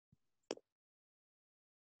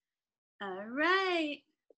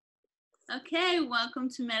Okay, welcome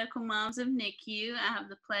to Medical Moms of NICU. I have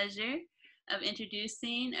the pleasure of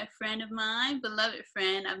introducing a friend of mine, beloved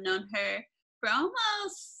friend. I've known her for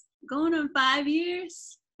almost going on 5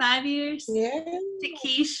 years. 5 years. Yeah.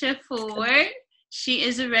 Takesha Ford. She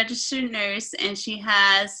is a registered nurse and she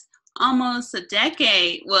has almost a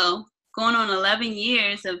decade, well, going on 11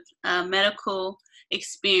 years of medical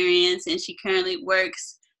experience, and she currently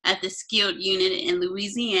works at the skilled unit in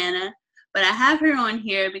Louisiana. But I have her on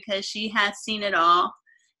here because she has seen it all,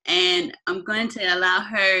 and I'm going to allow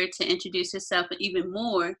her to introduce herself even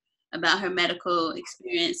more about her medical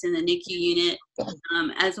experience in the NICU unit,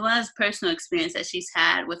 as well as personal experience that she's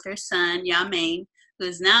had with her son, Yahmaine, who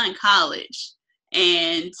is now in college.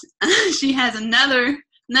 And she has another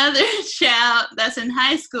child that's in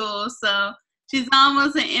high school, so she's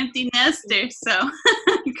almost an empty nester. So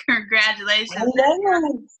congratulations.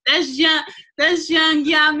 That's young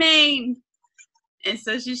Yahmaine. And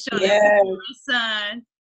so she's showing her son.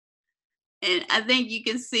 And I think you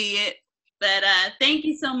can see it. But thank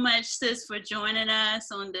you so much, sis, for joining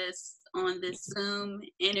us on this Zoom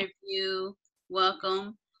interview.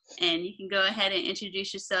 Welcome. And you can go ahead and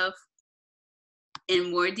introduce yourself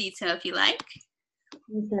in more detail if you like.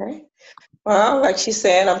 Okay. Well, like she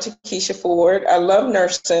said, I'm Takesha Ford. I love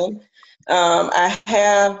nursing. I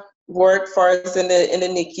have worked for us in the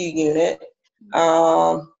NICU unit.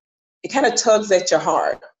 It kind of tugs at your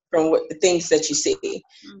heart from the things that you see.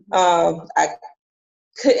 I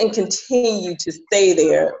couldn't continue to stay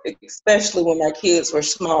there, especially when my kids were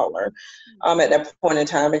smaller at that point in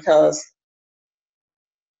time, because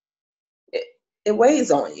it weighs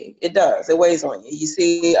on you. It does. It weighs on you. You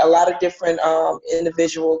see a lot of different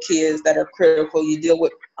individual kids that are critical. You deal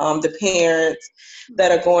with the parents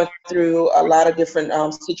that are going through a lot of different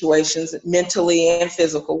situations, mentally and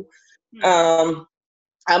physical.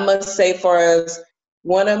 I must say, for us,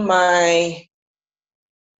 one of my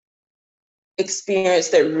experience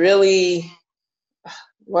that really,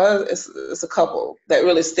 well, it's a couple that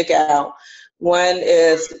really stick out. One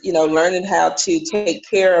is, learning how to take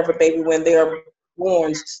care of a baby when they're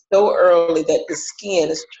born so early that the skin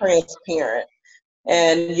is transparent,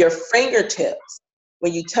 and your fingertips,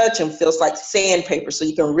 when you touch them, feels like sandpaper, so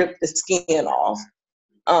you can rip the skin off.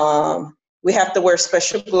 We have to wear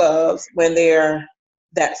special gloves when they're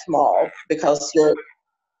that small, because you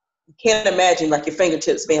can't imagine like your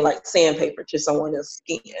fingertips being like sandpaper to someone else's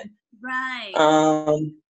skin. Right.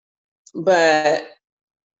 But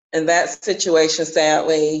in that situation,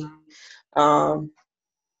 sadly,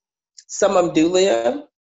 some of them do live,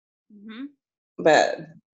 but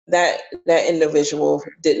that individual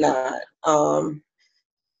did not.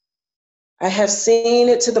 I have seen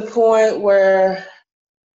it to the point where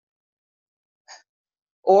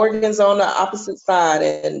organs on the opposite side,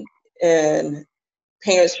 and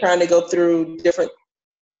parents trying to go through different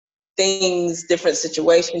things, different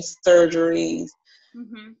situations, surgeries.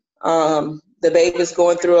 The baby's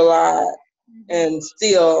going through a lot, and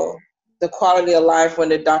still the quality of life when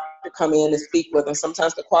the doctor come in and speak with them,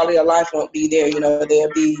 sometimes the quality of life won't be there.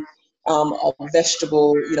 There'll be a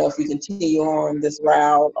vegetable, if we continue on this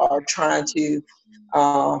route, or trying to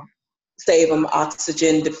save them,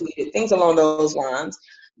 oxygen depleted, things along those lines.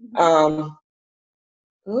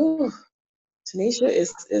 Tanisha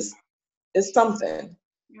is something.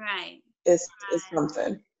 Right. It's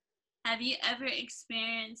something. Have you ever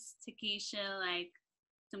experienced, Takesha, like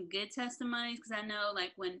some good testimonies? Because I know,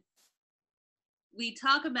 like, when we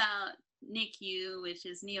talk about NICU, which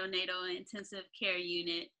is neonatal intensive care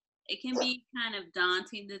unit, it can be kind of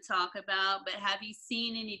daunting to talk about. But have you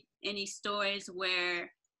seen any stories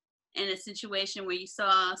where, in a situation where you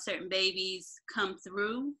saw certain babies come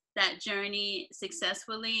through that journey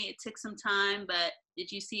successfully? It took some time, but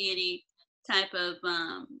did you see any type of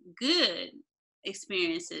good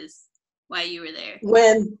experiences while you were there?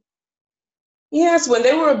 When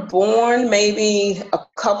they were born, maybe a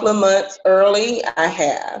couple of months early, I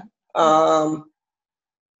have.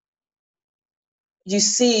 You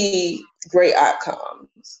see great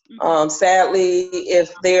outcomes. Sadly,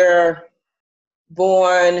 if they're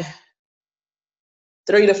born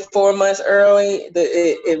 3 to 4 months early,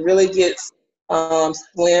 it really gets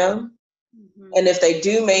slim. And if they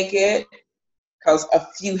do make it, because a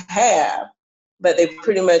few have, but they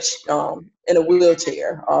pretty much in a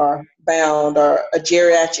wheelchair or bound or a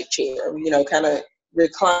geriatric chair, kind of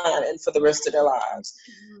reclining for the rest of their lives.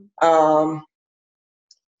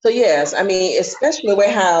 So yes, I mean, especially the way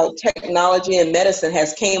how technology and medicine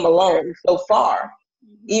has came along so far.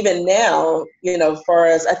 Even now, for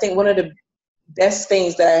us, I think one of the best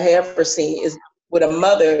things that I have ever seen is when a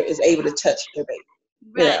mother is able to touch their baby.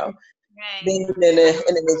 Right. being in the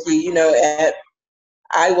NICU, you know,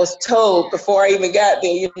 I was told before I even got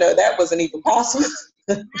there, you know, that wasn't even possible.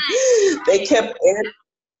 They kept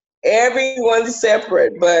everyone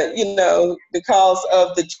separate, but, you know, because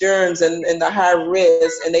of the germs and the high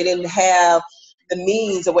risk, and they didn't have the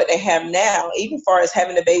means of what they have now, even as far as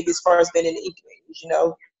having a baby, as far as being in the incubators, you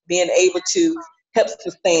know, being able to help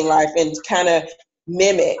sustain life and kind of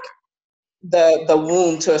mimic the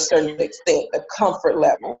womb to a certain extent, the comfort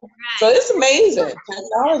level. So it's amazing.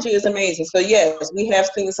 Technology is amazing. So yes, we have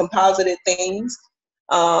seen some positive things,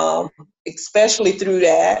 especially through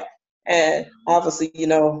that. And obviously, you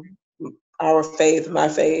know, my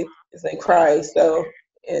faith is in Christ. So,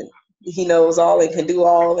 and He knows all and can do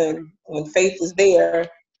all. And when faith is there,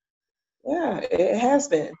 yeah, it has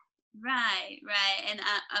been. Right. And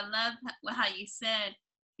I love how you said,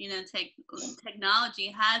 you know,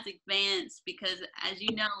 technology has advanced, because as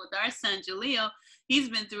you know, with our son Jaleel, he's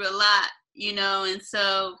been through a lot, you know, and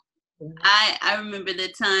so I remember the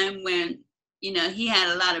time when, you know, he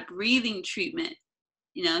had a lot of breathing treatment.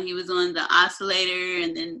 You know, he was on the oscillator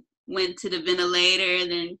and then went to the ventilator,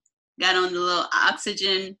 then got on the little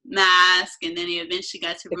oxygen mask, and then he eventually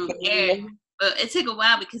got to room air. But it took a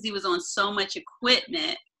while because he was on so much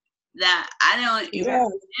equipment that I don't even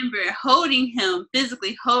remember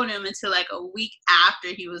physically holding him until like a week after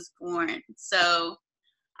he was born. So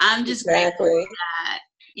I'm just grateful that,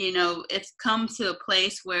 you know, it's come to a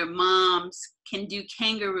place where moms can do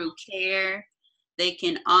kangaroo care. They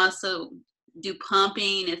can also do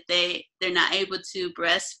pumping if they're not able to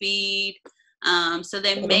breastfeed. So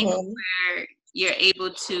they make it where you're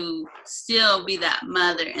able to still be that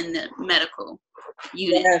mother in the medical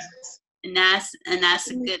unit. And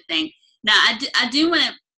that's a good thing. Now, I do want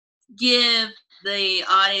to give the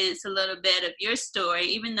audience a little bit of your story,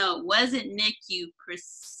 even though it wasn't NICU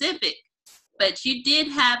specific, but you did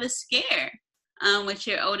have a scare with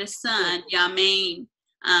your oldest son, Yahmaine.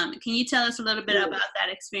 Can you tell us a little bit about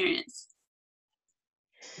that experience?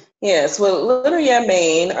 Yes, well, little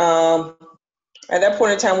Yahmaine, at that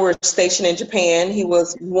point in time, we were stationed in Japan. He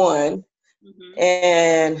was 1.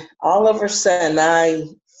 And all of a sudden, I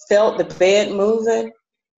felt the bed moving.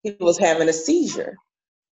 He was having a seizure.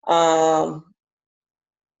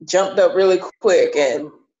 Jumped up really quick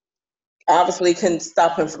and obviously couldn't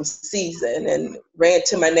stop him from seizing, and ran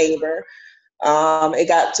to my neighbor. It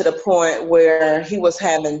got to the point where he was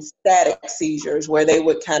having static seizures where they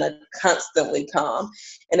would kind of constantly come.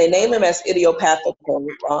 And they named him as idiopathic,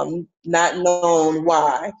 not known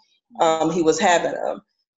why he was having them.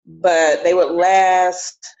 But they would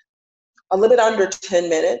last a little bit under 10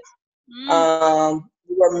 minutes.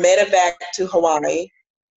 We were medevac to Hawaii.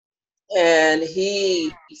 And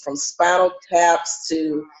he, from spinal taps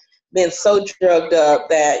to being so drugged up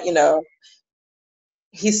that, you know,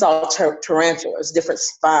 he saw tarantulas, different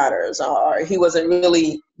spiders, or he wasn't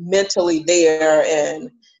really mentally there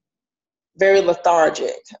and very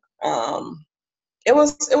lethargic. It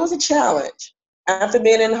was a challenge. After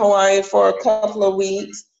being in Hawaii for a couple of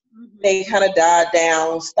weeks, they kind of died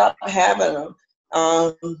down, stopped having them.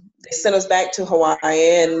 They sent us back to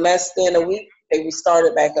Hawaii, and less than a week, they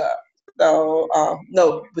restarted back up. So,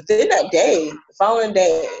 no, within that day, the following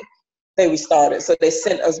day, they restarted. So they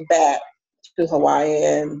sent us back to Hawaii,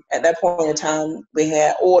 and at that point in time, we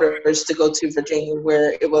had orders to go to Virginia,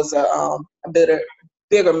 where it was a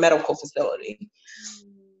bigger medical facility.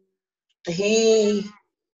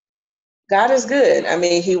 God is good. I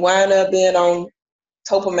mean, he wound up being on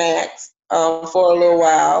Topamax for a little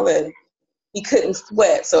while, and he couldn't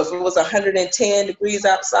sweat. So if it was 110 degrees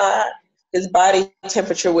outside, his body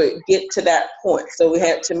temperature would get to that point. So we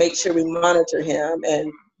had to make sure we monitor him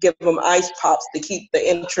and give him ice pops to keep the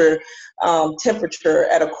temperature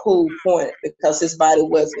at a cool point, because his body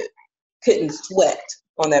couldn't sweat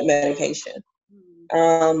on that medication.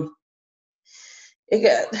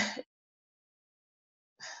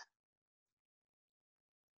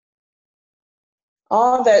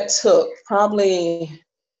 All that took probably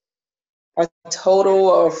a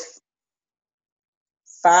total of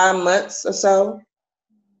 5 months or so.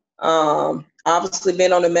 Obviously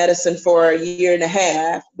been on the medicine for a year and a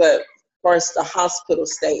half, but of course the hospital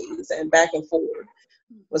stays and back and forth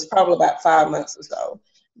was probably about 5 months or so.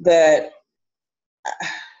 But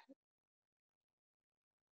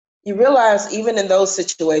you realize even in those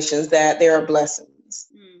situations that there are blessings.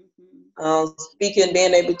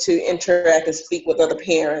 Being able to interact and speak with other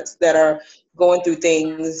parents that are going through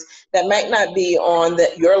things that might not be on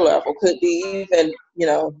your level, could be even, you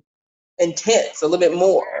know, intense, a little bit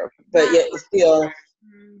more, but yet still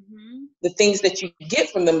the things that you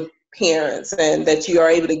get from them parents, and that you are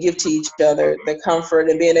able to give to each other the comfort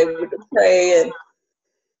and being able to pray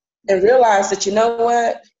and realize that, you know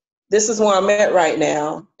what, this is where I'm at right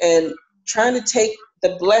now, and trying to take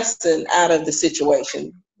the blessing out of the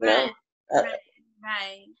situation, you know?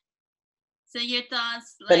 Right. So your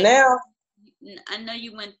thoughts, But like, now, I know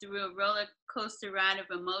you went through a roller coaster ride of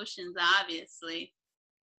emotions, obviously.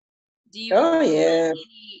 Do you oh yeah,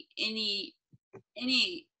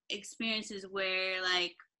 any experiences where,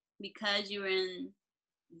 like, because you were in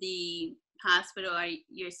the hospital or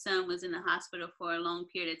your son was in the hospital for a long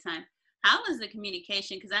period of time, how was the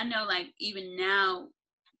communication? Because I know, like, even now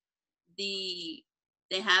they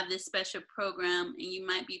have this special program, and you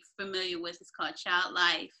might be familiar with, it's called Child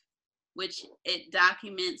Life, which it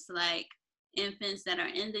documents, like, infants that are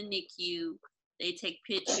in the NICU. They take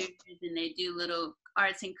pictures and they do little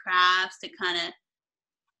arts and crafts to kind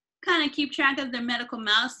of keep track of their medical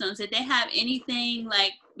milestones. Did they have anything,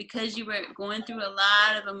 like, because you were going through a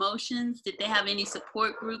lot of emotions, did they have any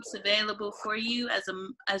support groups available for you as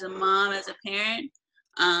a mom, as a parent?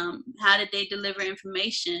 How did they deliver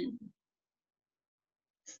information?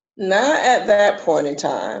 not at that point in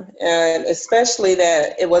time, and especially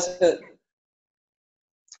that it wasn't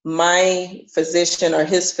my physician or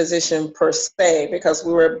his physician per se, because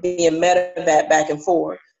we were being medevac back and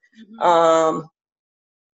forth. Mm-hmm.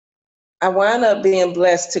 I wound up being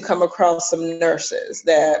blessed to come across some nurses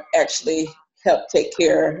that actually helped take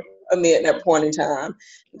care of me at that point in time,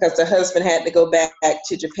 because the husband had to go back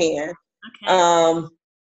to Japan. Okay.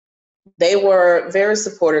 They were very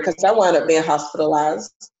supportive, because I wound up being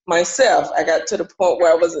hospitalized myself. I got to the point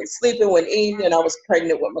where I wasn't sleeping when eating, and I was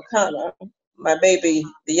pregnant with Makana, my baby,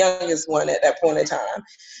 the youngest one at that point in time.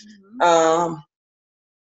 Mm-hmm.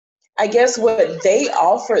 I guess what they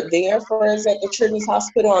offered there for us at the Children's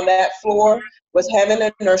Hospital on that floor was having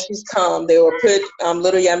the nurses come. They would put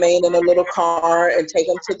little Yahmaine in a little car and take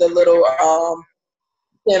him to the little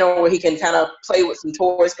center where he can kind of play with some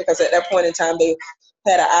toys, because at that point in time they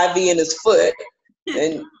had an IV in his foot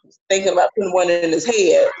and thinking about putting one in his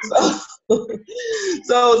head. So it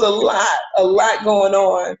was a lot going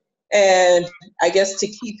on. And I guess to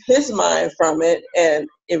keep his mind from it, and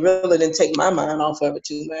it really didn't take my mind off of it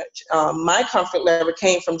too much. My comfort level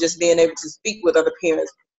came from just being able to speak with other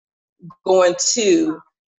parents, going to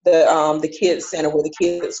the kids center where the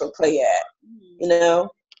kids would play at, you know.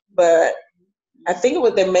 But I think it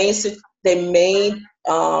was their main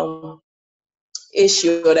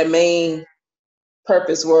issue, or their main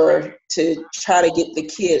purpose, were to try to get the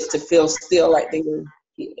kids to feel still like they were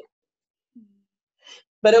kids.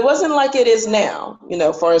 But it wasn't like it is now, you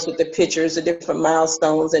know, as far as with the pictures, the different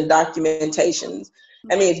milestones and documentations.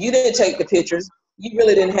 I mean, if you didn't take the pictures, you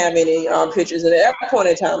really didn't have any pictures. And at that point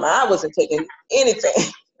in time, I wasn't taking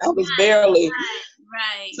anything. I was barely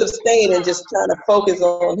sustaining, just trying to focus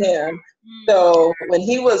on him. So when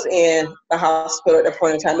he was in the hospital at that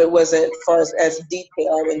point in time, it wasn't as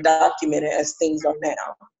detailed and documented as things are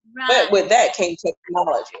now. But with that came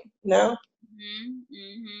technology, you know?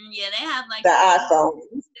 Yeah, they have, like, the iPhone.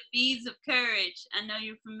 The beads of courage. I know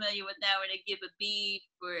you're familiar with that, where they give a bead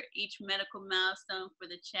for each medical milestone for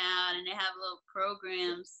the child, and they have little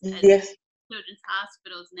programs at children's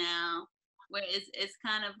hospitals now, where it's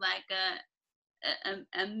kind of like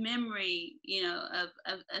a memory, you know,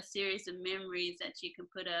 of a series of memories that you can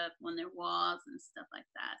put up on their walls and stuff like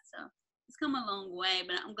that. So it's come a long way,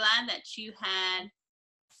 but I'm glad that you had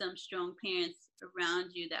some strong parents around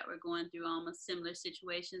you that were going through almost similar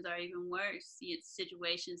situations, or even worse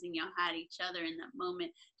situations, and y'all had each other in that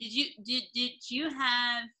moment. Did you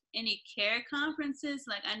have any care conferences?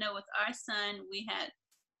 Like, I know with our son, we had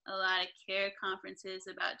a lot of care conferences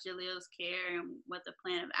about Jalil's care and what the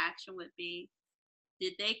plan of action would be.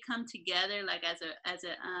 Did they come together, like, as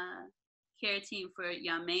a care team for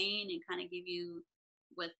Yahmaine, and kind of give you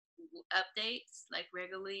with updates, like,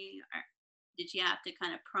 regularly, or did you have to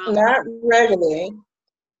kind of prompt?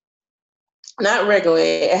 Not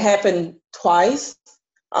regularly. It happened twice.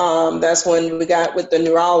 That's when we got with the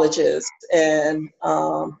neurologist, and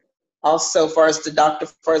also for us, the doctor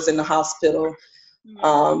for us in the hospital,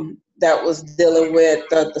 that was dealing with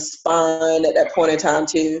the spine at that point in time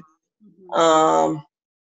too.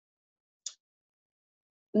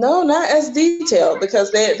 No, not as detailed,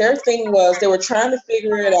 because their thing was they were trying to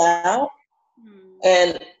figure it out,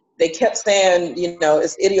 and they kept saying, you know,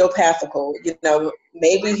 it's idiopathical. You know,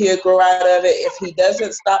 maybe he'll grow out of it if he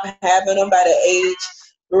doesn't stop having them by the age.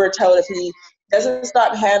 We were told if he doesn't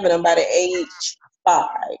stop having them by the age 5,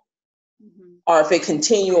 or if it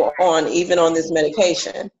continue on even on this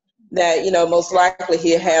medication, that, you know, most likely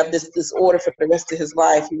he'll have this disorder for the rest of his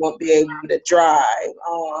life. He won't be able to drive.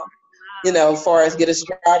 as far as get his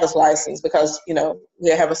driver's license because, he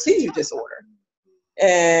have a seizure disorder.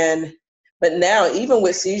 But now, even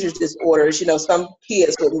with seizure disorders, some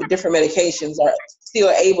kids with different medications are still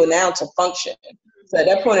able now to function. So at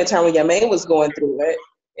that point in time when Yahmaine was going through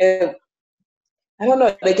it, I don't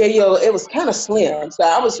know, they gave it was kind of slim. So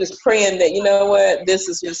I was just praying that, this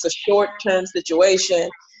is just a short-term situation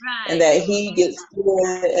and that he gets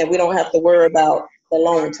through it and we don't have to worry about the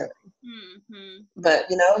long term. Mm-hmm. But,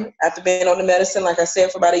 after being on the medicine, like I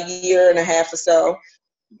said, for about a year and a half or so,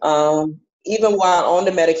 even while on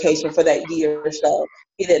the medication for that year or so,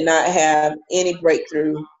 he did not have any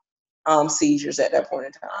breakthrough seizures at that point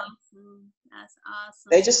in time. Awesome. That's awesome.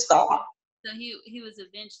 They just stopped. So he was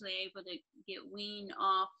eventually able to get weaned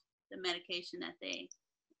off the medication that they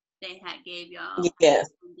had gave y'all. Yes.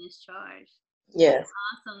 Discharge. Yes.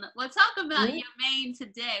 Awesome. Well, talk about Yahmaine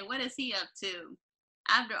today. What is he up to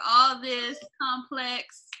after all this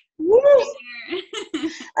complex?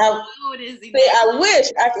 How old is he? I wish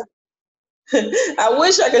I could. I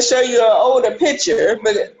wish I could show you an older picture,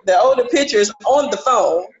 but the older picture is on the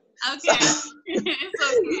phone. Okay. It's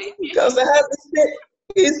okay. Because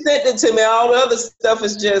he sent it to me. All the other stuff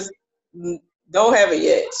is just don't have it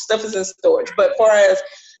yet. Stuff is in storage. But far as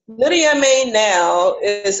little Yahmaine now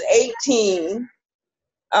is 18,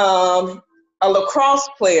 a lacrosse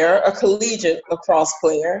player, a collegiate lacrosse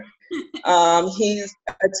player. He's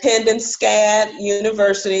attending SCAD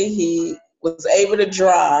University. He was able to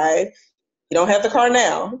drive. He don't have the car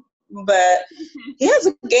now, but he has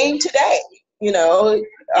a game today. He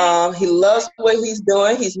loves what he's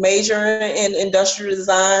doing. He's majoring in industrial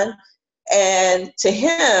design. And to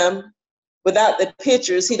him, without the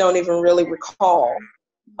pictures, he don't even really recall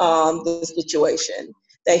the situation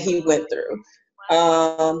that he went through.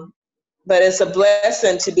 But it's a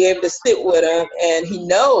blessing to be able to sit with him, and he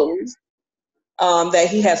knows that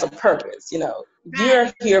he has a purpose.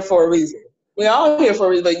 You're here for a reason. We're all here for a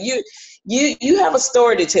reason, but you have a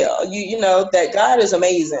story to tell. You know that God is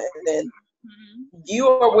amazing, and you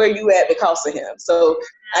are where you at because of him. So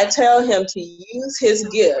I tell him to use his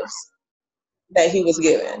gifts that he was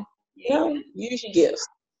given. Use your gifts.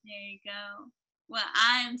 There you go. Well,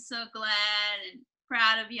 I am so glad and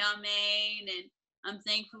proud of Yahmaine, and I'm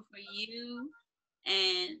thankful for you.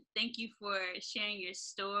 And thank you for sharing your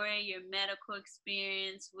story, your medical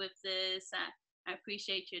experience with this. I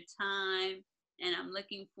appreciate your time, and I'm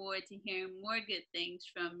looking forward to hearing more good things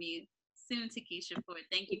from you soon, Takesha Ford.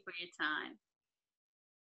 Thank you for your time.